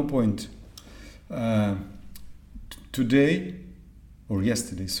 one more point. Yesterday,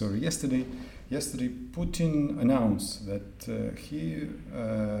 Putin announced that he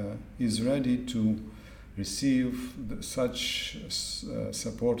is ready to receive such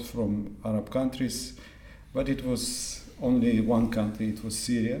support from Arab countries, but it was only one country, it was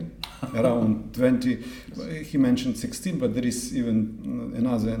Syria, around 20, he mentioned 16, but there is even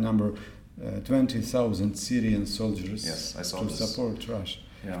another number, 20,000 Syrian soldiers to support Russia.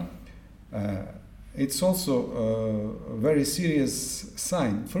 Yeah. It's also a very serious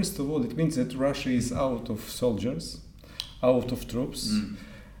sign. First of all, it means that Russia is out of soldiers, out of troops,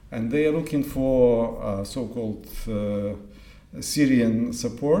 and they are looking for so-called Syrian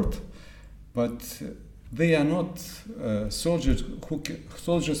support, but they are not soldiers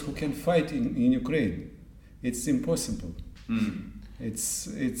who can fight in Ukraine. It's impossible.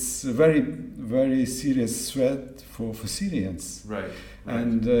 It's a very, very serious threat for Syrians. Right.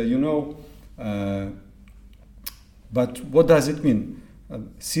 And but what does it mean? From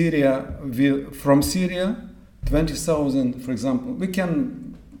Syria, 20,000, for example, we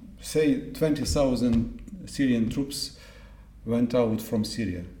can say 20,000 Syrian troops went out from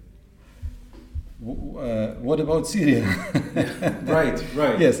Syria. What about Syria? Right.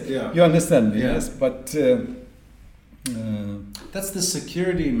 Yes, yeah. You understand me. Yeah. Yes, but that's the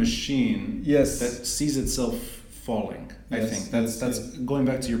security machine. Yes. That sees itself falling. I Yes, think that's yes. going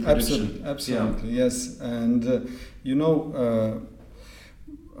back to your prediction. Absolutely, yes. And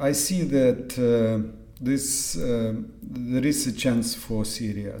I see that there is a chance for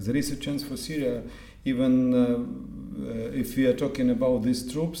Syria. There is a chance for Syria, even if we are talking about these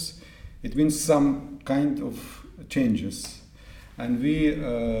troops. It means some kind of changes, and we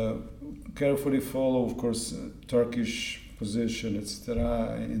carefully follow, of course, Turkish position,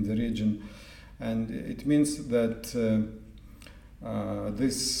 etc., in the region, and it means that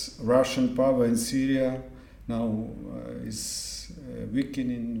this Russian power in Syria now is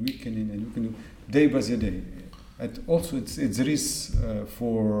weakening day by day. And also, it's a risk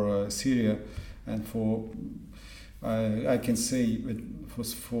for Syria and for I can say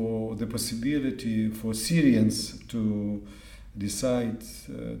for the possibility for Syrians to decide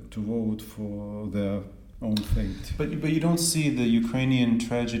to vote for their own fate. But you don't see the Ukrainian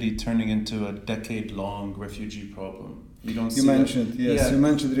tragedy turning into a decade-long refugee problem. You don't. You see mentioned that? yes. Yeah. You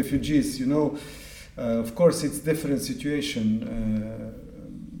mentioned refugees. Of course, it's different situation,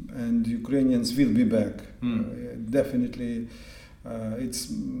 and Ukrainians will be back. Definitely, it's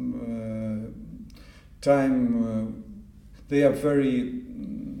time. They are very,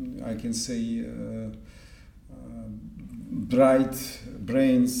 I can say, bright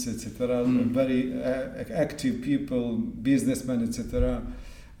brains, etc. Very active people, businessmen, etc.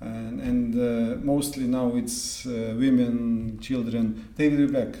 And mostly now it's women, children. They will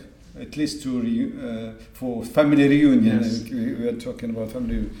be back, at least for family reunion. Yes. We are talking about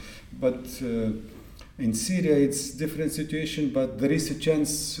family reunion. But in Syria, it's different situation. But there is a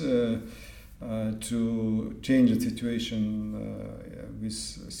chance to change the situation with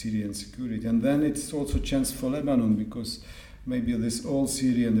Syrian security, and then it's also a chance for Lebanon, because maybe this all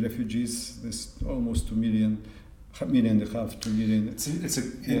Syrian refugees, this almost 2 million, 1.5 million, 2 million. It's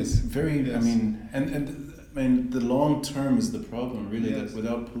very. Yes. I mean, the long term is the problem, really. Yes. That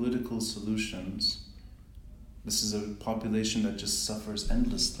without political solutions, this is a population that just suffers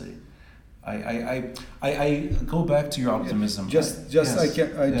endlessly. I go back to your optimism. Just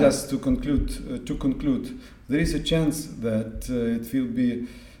to conclude, there is a chance that it will be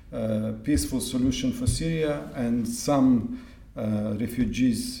a peaceful solution for Syria, and some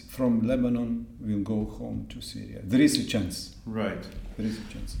refugees from Lebanon will go home to Syria. There is a chance. Right. There is a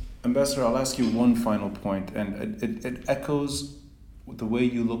chance. Ambassador, I'll ask you one final point, and it echoes the way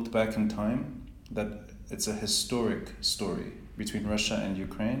you looked back in time, that it's a historic story between Russia and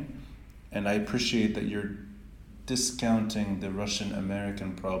Ukraine. And I appreciate that you're discounting the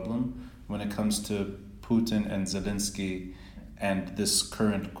Russian-American problem when it comes to Putin and Zelensky and this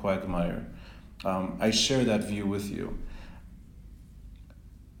current quagmire. I share that view with you.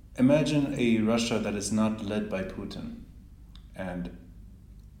 Imagine a Russia that is not led by Putin, and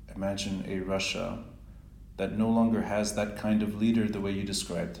imagine a Russia that no longer has that kind of leader the way you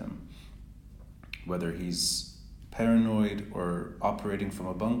described him. Whether he's paranoid or operating from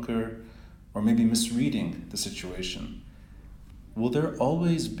a bunker or maybe misreading the situation. Will there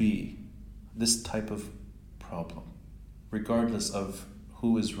always be this type of problem, regardless of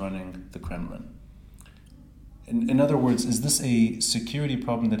who is running the Kremlin? In other words, is this a security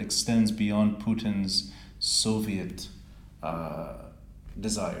problem that extends beyond Putin's Soviet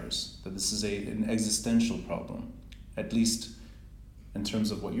desires? That this is an existential problem, at least in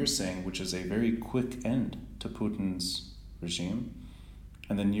terms of what you're saying, which is a very quick end to Putin's regime,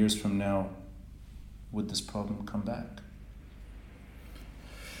 and then years from now, would this problem come back?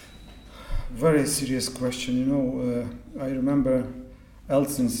 Very serious question. I remember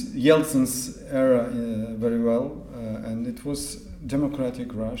Yeltsin's era very well, and it was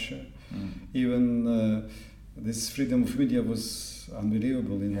democratic Russia. Even this freedom of media was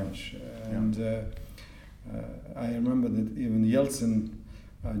unbelievable in Russia. And I remember that even Yeltsin,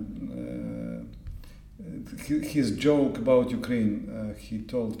 his joke about Ukraine, he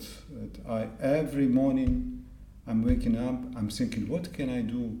told that every morning I'm waking up, I'm thinking, what can I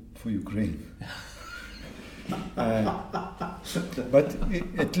do for Ukraine? But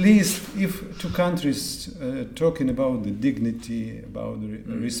at least if two countries talking about the dignity, about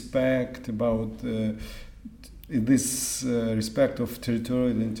the respect, about this respect of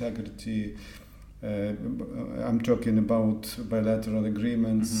territorial integrity, I'm talking about bilateral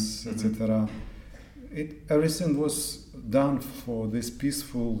agreements, etc. Everything was done for this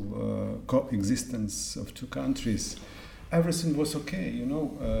peaceful coexistence of two countries. Everything was okay,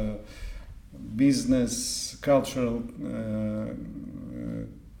 business, cultural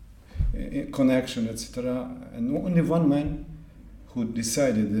connection, etc. And only one man who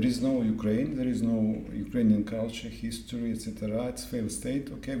decided there is no Ukraine, there is no Ukrainian culture, history, etc. It's failed state.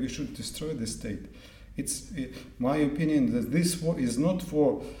 Okay, we should destroy the state. It's my opinion that this war is not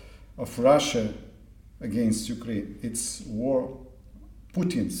war of Russia against Ukraine. It's war,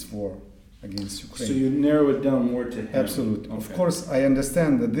 Putin's war against Ukraine. So you narrow it down more to him. Absolutely. Okay. Of course, I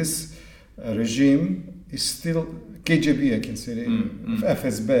understand that this regime is still KGB, I can say,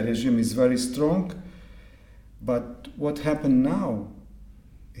 FSB regime is very strong. But what happened now,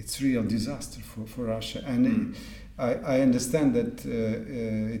 it's real disaster for Russia. And I understand that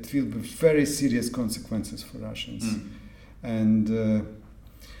it will be very serious consequences for Russians. And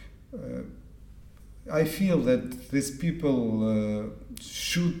I feel that these people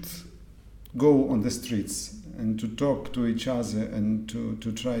should go on the streets and to talk to each other and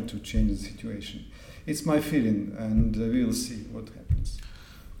to try to change the situation. It's my feeling, and we will see what happens.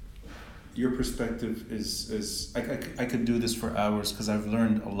 Your perspective is I could do this for hours because I've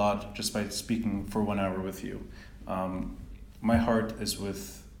learned a lot just by speaking for 1 hour with you. My heart is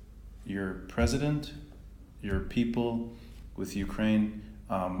with your president, your people, with Ukraine.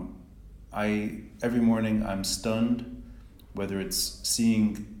 Every morning I'm stunned, whether it's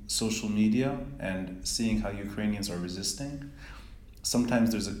seeing social media and seeing how Ukrainians are resisting.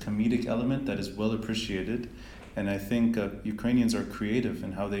 Sometimes there's a comedic element that is well appreciated, and I think Ukrainians are creative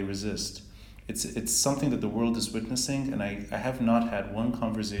in how they resist. It's something that the world is witnessing, and I have not had one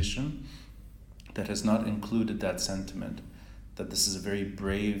conversation that has not included that sentiment, that this is a very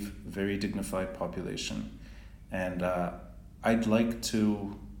brave, very dignified population. And I'd like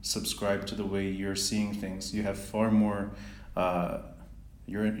to subscribe to the way you're seeing things. You have far more,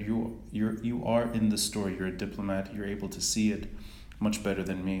 you are in the story, you're a diplomat, you're able to see it much better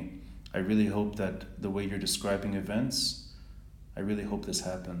than me. I really hope that the way you're describing events, I really hope this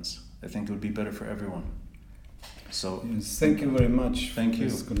happens. I think it would be better for everyone. So yes, thank you very much for Thank you.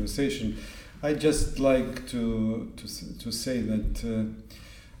 this conversation. I just like to say that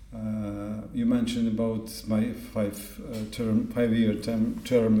you mentioned about my 5-year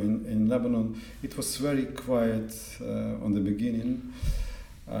term in Lebanon. It was very quiet on the beginning,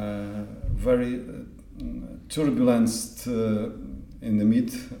 very turbulent in the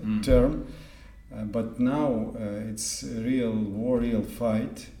mid-term, but now it's a real war, real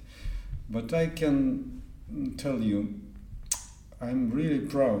fight. But I can tell you, I'm really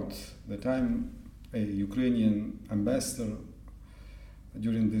proud that I'm a Ukrainian ambassador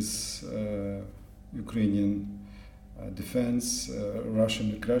during this Ukrainian defense,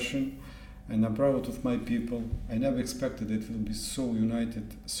 Russian aggression. and I'm proud of my people. I never expected it will be so united,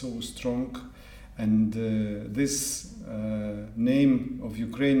 so strong, and this name of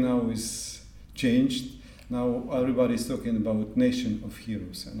Ukraine now is changed. Now everybody is talking about nation of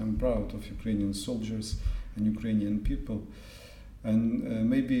heroes, and I'm proud of Ukrainian soldiers and Ukrainian people. And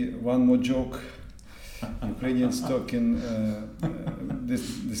maybe one more joke. Ukrainians talking,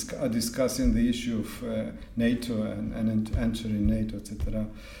 discussing the issue of NATO and entering NATO, etc.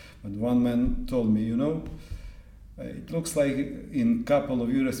 But one man told me, it looks like in a couple of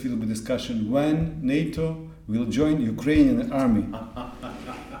years will be discussion when NATO will join Ukrainian army.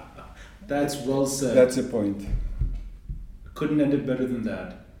 That's well said. That's the point. Couldn't end it better than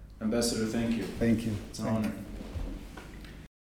that. Ambassador, thank you. Thank you. It's an honor.